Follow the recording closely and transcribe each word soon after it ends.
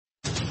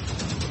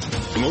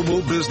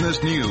Global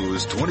business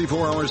news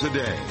 24 hours a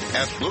day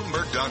at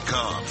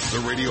Bloomberg.com, the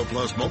Radio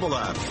Plus mobile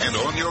app, and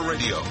on your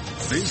radio.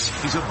 This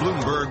is a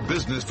Bloomberg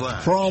Business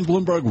Flash. From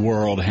Bloomberg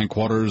World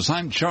headquarters,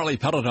 I'm Charlie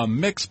Pellet. A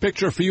mixed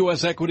picture for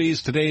U.S.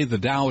 equities today. The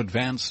Dow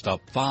advanced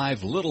up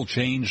 5, little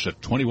changed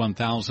at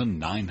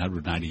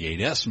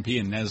 21,998. S&P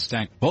and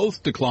NASDAQ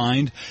both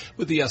declined,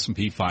 with the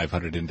S&P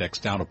 500 index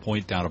down a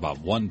point, down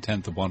about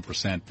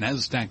 0.1%.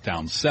 NASDAQ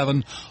down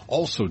 7,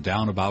 also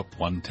down about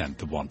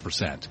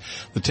 0.1%.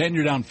 The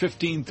 10-year down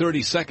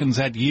 15-30 seconds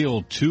at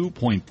yield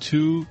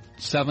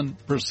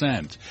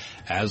 2.27%.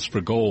 As for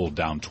gold,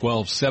 down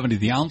 $12.70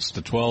 the ounce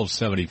to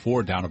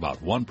 $12.74, down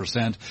about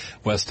 1%.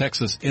 West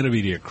Texas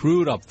Intermediate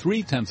crude up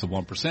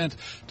 0.3%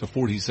 to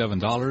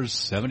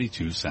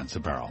 $47.72 a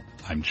barrel.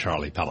 I'm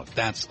Charlie Pellet.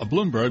 That's a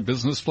Bloomberg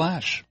Business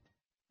Flash.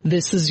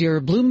 This is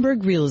your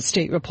Bloomberg Real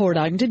Estate Report.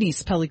 I'm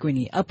Denise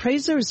Pellegrini.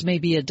 Appraisers may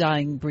be a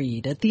dying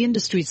breed. At the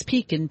industry's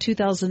peak in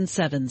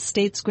 2007,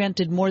 states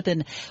granted more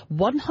than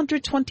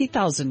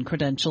 120,000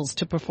 credentials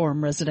to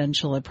perform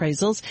residential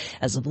appraisals.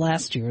 As of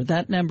last year,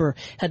 that number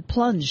had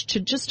plunged to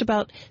just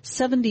about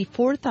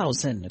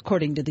 74,000,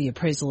 according to the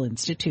Appraisal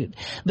Institute.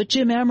 But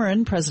Jim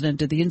Ameren,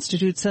 president of the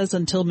Institute, says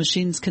until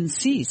machines can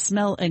see,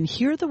 smell, and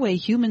hear the way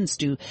humans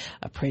do,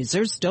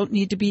 appraisers don't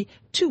need to be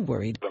too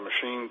worried. The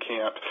machine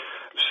can't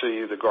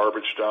see the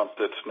garbage dump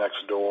that's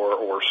next door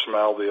or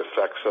smell the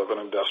effects of an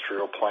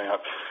industrial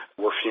plant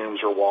where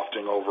fumes are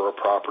wafting over a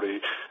property.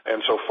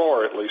 And so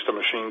far, at least, a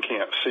machine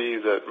can't see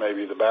that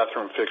maybe the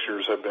bathroom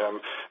fixtures have been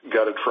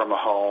gutted from a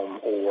home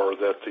or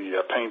that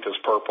the paint is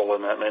purple,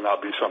 and that may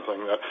not be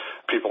something that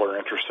people are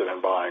interested in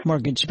buying.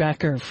 Mortgage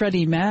backer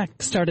Freddie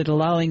Mac started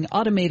allowing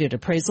automated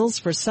appraisals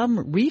for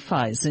some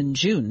refis in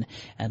June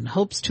and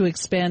hopes to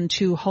expand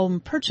to home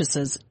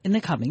purchases in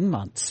the coming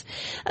months.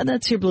 And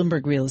that's your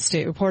Bloomberg Real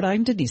Estate Report.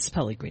 I'm Denise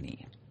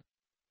Pellegrini.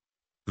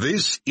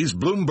 This is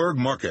Bloomberg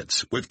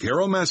Markets with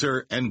Carol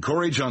Massar and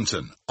Cory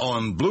Johnson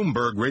on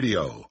Bloomberg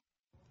Radio.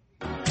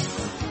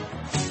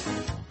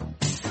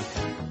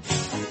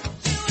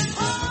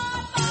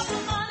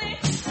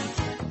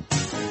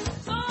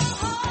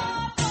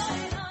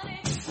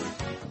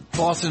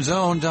 Boston's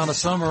own Donna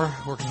Summer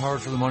working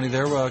hard for the money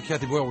there.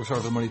 Kathy Boyle works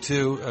hard for the money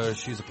too.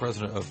 She's the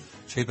president of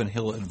Chapin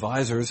Hill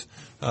Advisors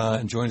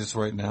and joins us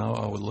right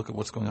now. We'll look at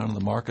what's going on in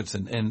the markets.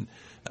 And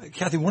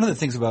Kathy, one of the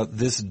things about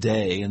this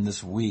day and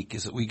this week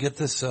is that we get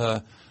this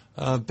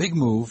big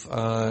move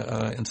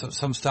in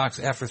some stocks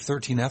after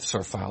 13Fs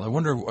are filed. I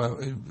wonder,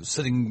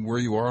 sitting where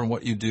you are and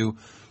what you do,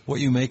 what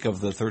you make of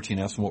the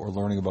 13Fs and what we're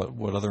learning about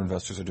what other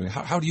investors are doing.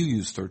 How do you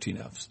use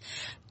 13Fs?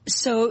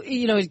 So,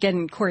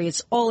 again, Cory,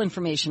 it's all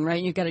information,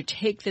 right? You've got to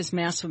take this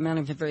massive amount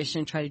of information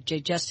and try to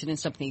digest it in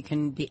something that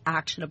can be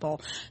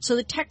actionable. So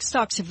the tech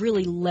stocks have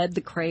really led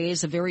the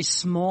craze. A very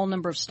small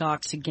number of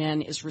stocks,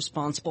 again, is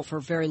responsible for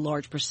a very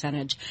large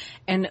percentage.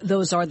 And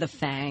those are the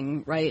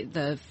FAANG, right?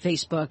 The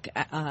Facebook,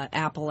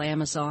 Apple,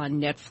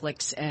 Amazon,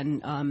 Netflix,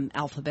 and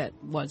Alphabet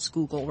was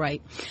Google,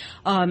 right?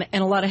 And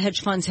a lot of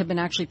hedge funds have been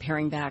actually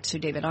paring back. So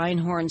David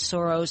Einhorn,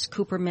 Soros,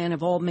 Cooperman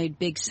have all made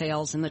big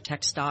sales in the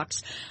tech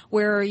stocks,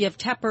 where you have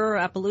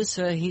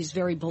Appaloosa, he's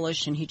very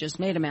bullish and he just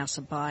made a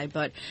massive buy.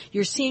 But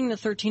you're seeing the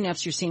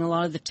 13Fs, you're seeing a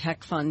lot of the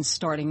tech funds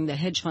the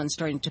hedge funds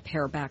starting to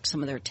pare back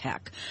some of their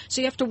tech. So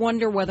you have to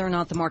wonder whether or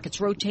not the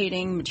market's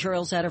rotating,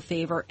 materials out of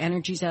favor,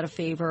 energy's out of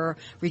favor,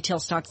 retail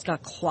stocks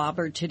got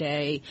clobbered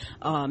today.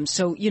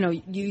 So,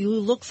 you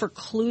look for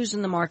clues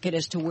in the market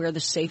as to where the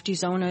safety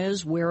zone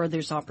is, where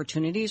there's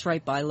opportunities,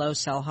 right? Buy low,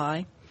 sell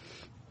high.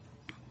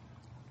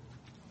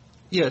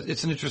 Yeah,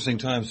 it's an interesting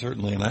time,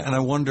 certainly. And I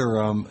wonder,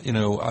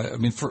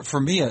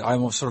 for me,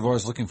 I'm sort of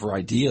always looking for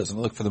ideas, and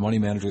I look for the money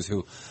managers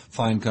who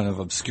find kind of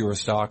obscure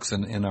stocks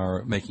and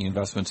are making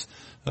investments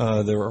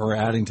that are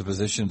adding to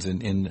positions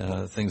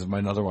in things that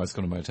might otherwise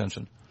come to my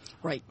attention.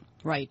 Right.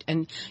 Right.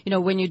 And,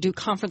 when you do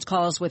conference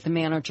calls with the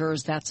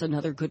managers, that's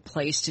another good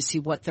place to see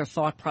what their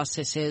thought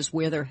process is,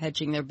 where they're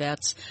hedging their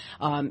bets.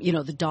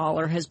 The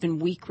dollar has been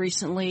weak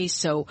recently,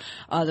 so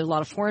there's a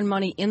lot of foreign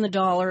money in the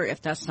dollar.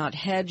 If that's not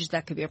hedged,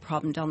 that could be a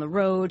problem down the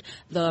road.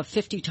 The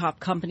 50 top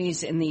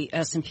companies in the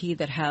S&P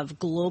that have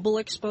global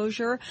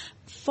exposure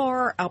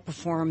far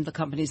outperform the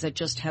companies that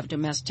just have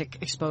domestic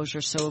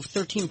exposure. So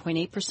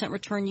 13.8%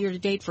 return year to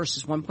date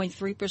versus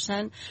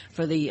 1.3%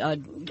 for the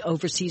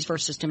overseas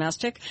versus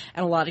domestic.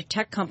 And a lot of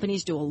tech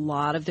companies do a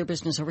lot of their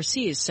business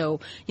overseas. So,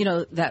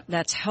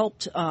 that's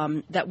helped,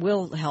 that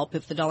will help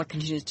if the dollar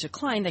continues to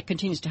decline. That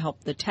continues to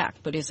help the tech.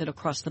 But is it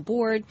across the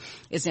board?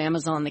 Is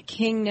Amazon the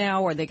king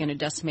now? Are they going to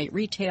decimate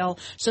retail?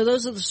 So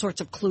those are the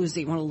sorts of clues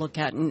that you want to look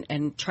at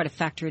and try to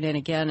factor it in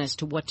again as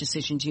to what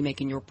decisions you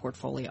make in your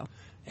portfolio.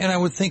 And I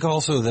would think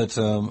also that,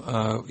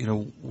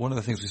 one of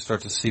the things we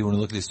start to see when we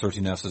look at these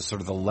 13Fs is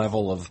sort of the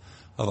level of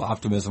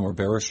optimism or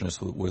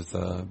bearishness with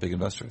big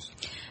investors?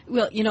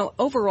 Well,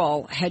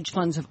 overall, hedge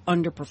funds have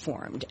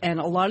underperformed, and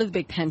a lot of the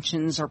big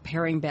pensions are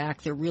paring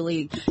back. They're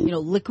really,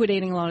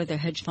 liquidating a lot of their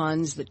hedge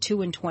funds. The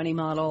 2 and 20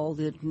 model,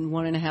 the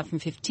 1.5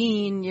 and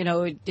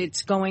 15,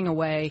 it's going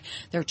away.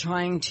 They're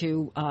trying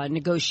to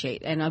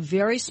negotiate, and a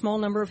very small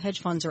number of hedge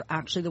funds are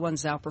actually the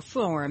ones that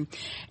outperform.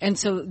 And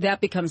so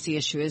that becomes the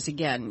issue is,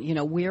 again,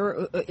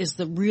 where is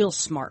the real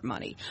smart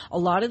money? A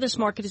lot of this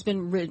market has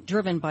been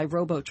driven by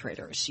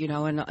robo-traders,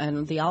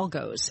 and the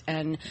algos.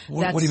 And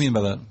what do you mean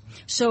by that?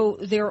 So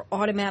there are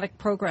automatic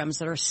programs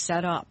that are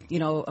set up,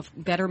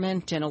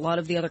 Betterment and a lot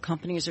of the other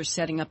companies are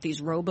setting up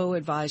these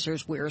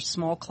robo-advisors where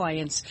small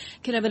clients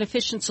can have an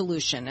efficient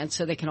solution. And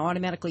so they can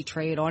automatically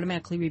trade,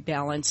 automatically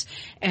rebalance,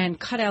 and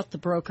cut out the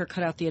broker,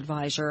 cut out the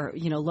advisor,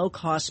 low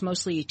cost,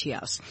 mostly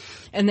ETFs.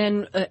 And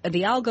then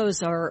the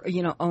algos are,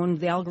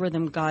 the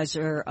algorithm guys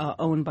are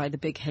owned by the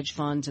big hedge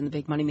funds and the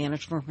big money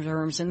management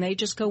firms, and they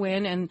just go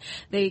in and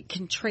they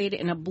can trade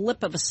in a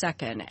blip of a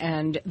second,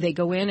 and they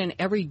go in and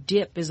every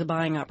dip is a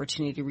buying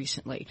opportunity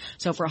recently.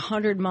 So for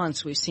 100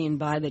 months we've seen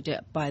buy the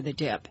dip.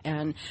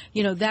 And,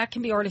 that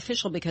can be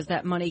artificial because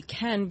that money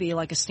can be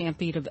like a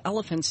stampede of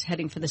elephants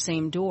heading for the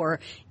same door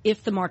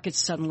if the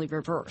markets suddenly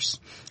reverse.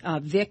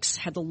 VIX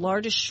had the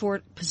largest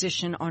short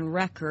position on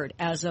record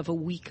as of a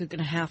week and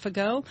a half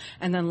ago,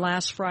 and then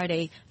last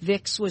Friday,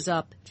 VIX was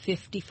up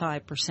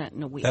 55%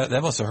 in a week.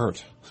 That must have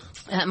hurt.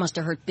 That must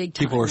have hurt big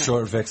time. People are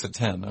short VIX at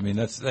 10. I mean,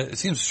 it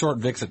seems short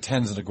VIX at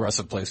 10 is an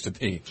aggressive place to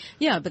be.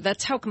 Yeah, but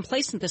that's how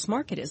complacent this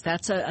market is.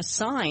 That's a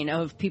sign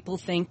of people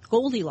think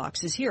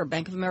Goldilocks is here.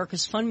 Bank of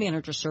America's fund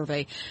manager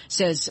survey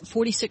says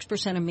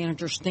 46% of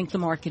managers think the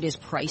market is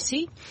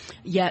pricey,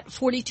 yet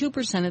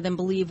 42% of them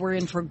believe we're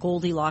in for a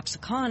Goldilocks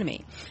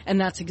economy.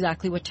 And that's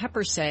exactly what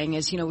Tepper's saying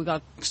is, we've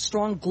got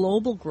strong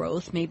global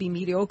growth, maybe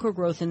mediocre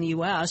growth in the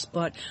U.S.,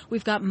 but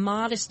we've got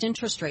modest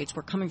interest rates.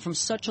 We're coming from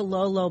such a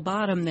low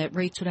bottom that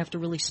rates would have to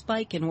really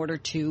spike in order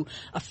to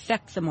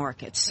affect the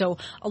markets. So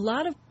a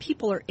lot of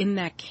people are in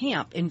that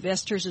camp,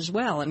 investors as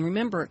well. And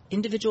remember,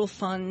 individual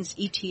funds,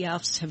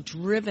 ETFs have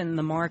driven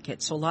the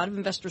market. So a lot of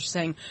investors are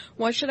saying,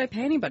 why should I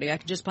pay anybody? I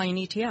can just buy an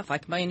ETF. I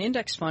can buy an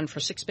index fund for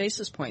 6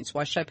 basis points.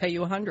 Why should I pay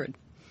you 100?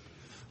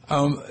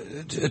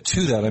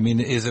 To that, I mean,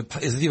 is it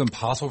even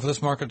possible for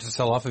this market to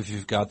sell off if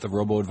you've got the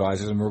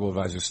robo-advisors, and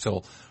robo-advisors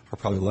still are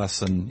probably less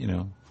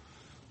than,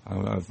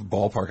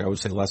 ballpark, I would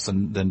say less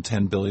than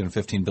 $10 billion,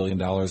 $15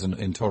 billion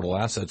in total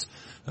assets,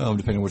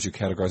 depending on what you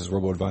categorize as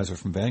robo-advisor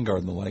from Vanguard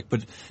and the like.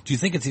 But do you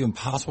think it's even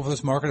possible for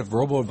this market if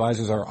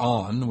robo-advisors are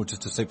on, which is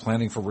to say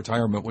planning for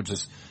retirement, which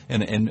is,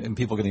 and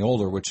people getting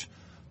older, which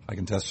I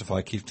can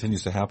testify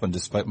continues to happen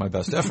despite my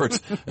best efforts,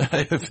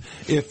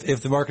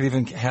 if the market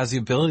even has the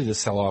ability to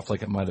sell off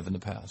like it might have in the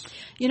past?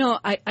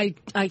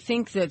 I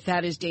think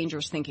that is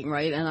dangerous thinking,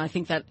 right? And I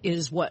think that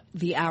is what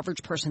the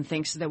average person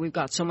thinks, that we've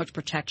got so much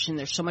protection,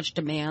 there's so much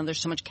demand,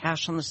 there's so much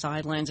cash on the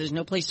sidelines, there's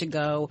no place to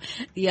go.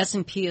 The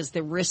S&P is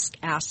the risk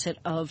asset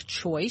of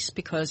choice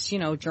because,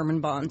 German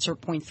bonds are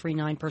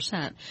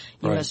 0.39%.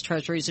 U.S.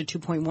 Treasuries are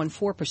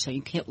 2.14%.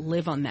 You can't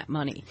live on that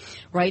money,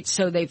 right?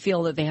 So they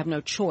feel that they have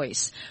no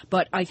choice.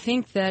 But I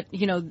think that,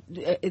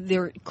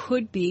 there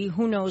could be,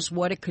 who knows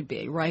what it could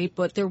be, right?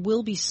 But there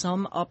will be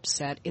some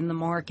upset in the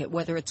market,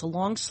 whether it's a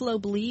long, slow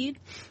bleed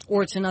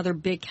or it's another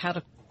big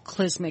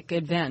cataclysmic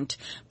event.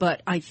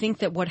 But I think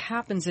that what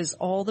happens is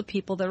all the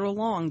people that are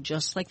long,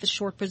 just like the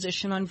short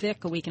position on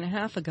VIC a week and a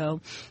half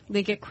ago,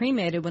 they get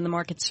cremated when the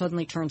market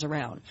suddenly turns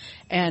around.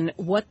 And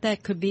what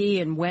that could be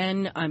and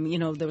when,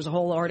 there was a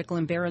whole article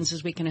in Barron's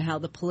this week on how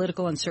the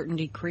political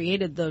uncertainty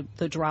created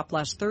the drop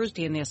last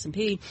Thursday in the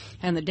S&P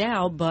and the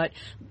Dow, but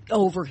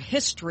over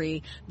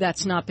history,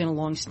 that's not been a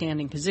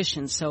long-standing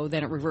position. So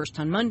then it reversed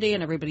on Monday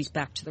and everybody's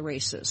back to the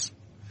races.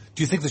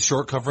 Do you think the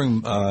short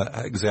covering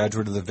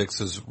exaggerated the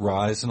VIX's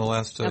rise in the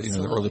last, the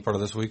early part of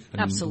this week?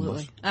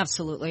 Absolutely.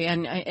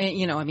 And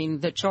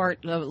the chart,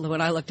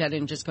 when I looked at it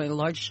and just going the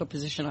largest short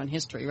position on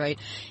history, right,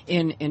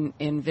 in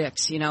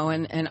VIX,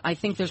 and I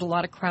think there's a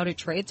lot of crowded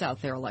trades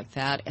out there like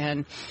that.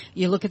 And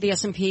you look at the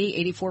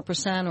S&P,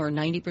 84% or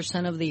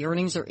 90% of the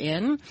earnings are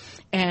in,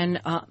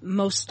 and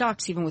most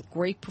stocks, even with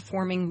great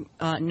performing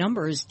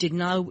numbers, did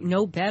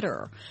no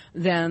better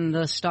than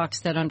the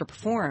stocks that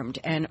underperformed.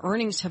 And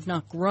earnings have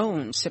not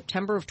grown.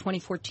 September of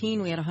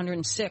 2014, we had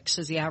 106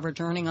 as the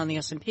average earning on the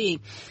S&P,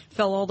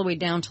 fell all the way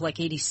down to like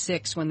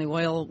 86 when the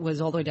oil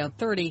was all the way down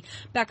 30,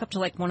 back up to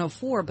like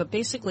 104. But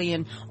basically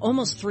in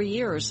almost 3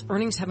 years,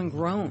 earnings haven't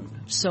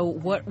grown. So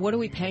what are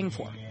we paying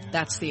for?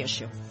 That's the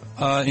issue.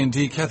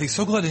 Indeed. Kathy,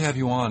 so glad to have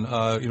you on.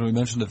 We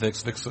mentioned the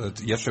VIX.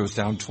 VIX yesterday was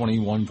down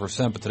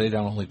 21%, but today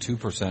down only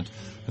 2%.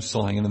 It's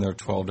still hanging in there at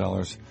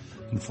 $12.04.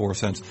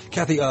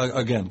 Kathy,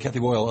 again, Kathy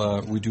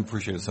Boyle, we do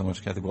appreciate it so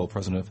much. Kathy Boyle,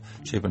 President of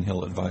Chapin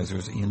Hill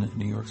Advisors in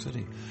New York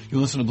City. You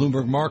listen to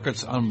Bloomberg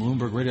Markets on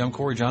Bloomberg Radio. I'm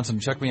Cory Johnson.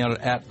 Check me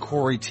out at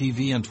Cory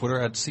TV on Twitter,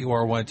 at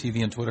CORY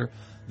TV on Twitter.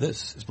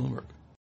 This is Bloomberg.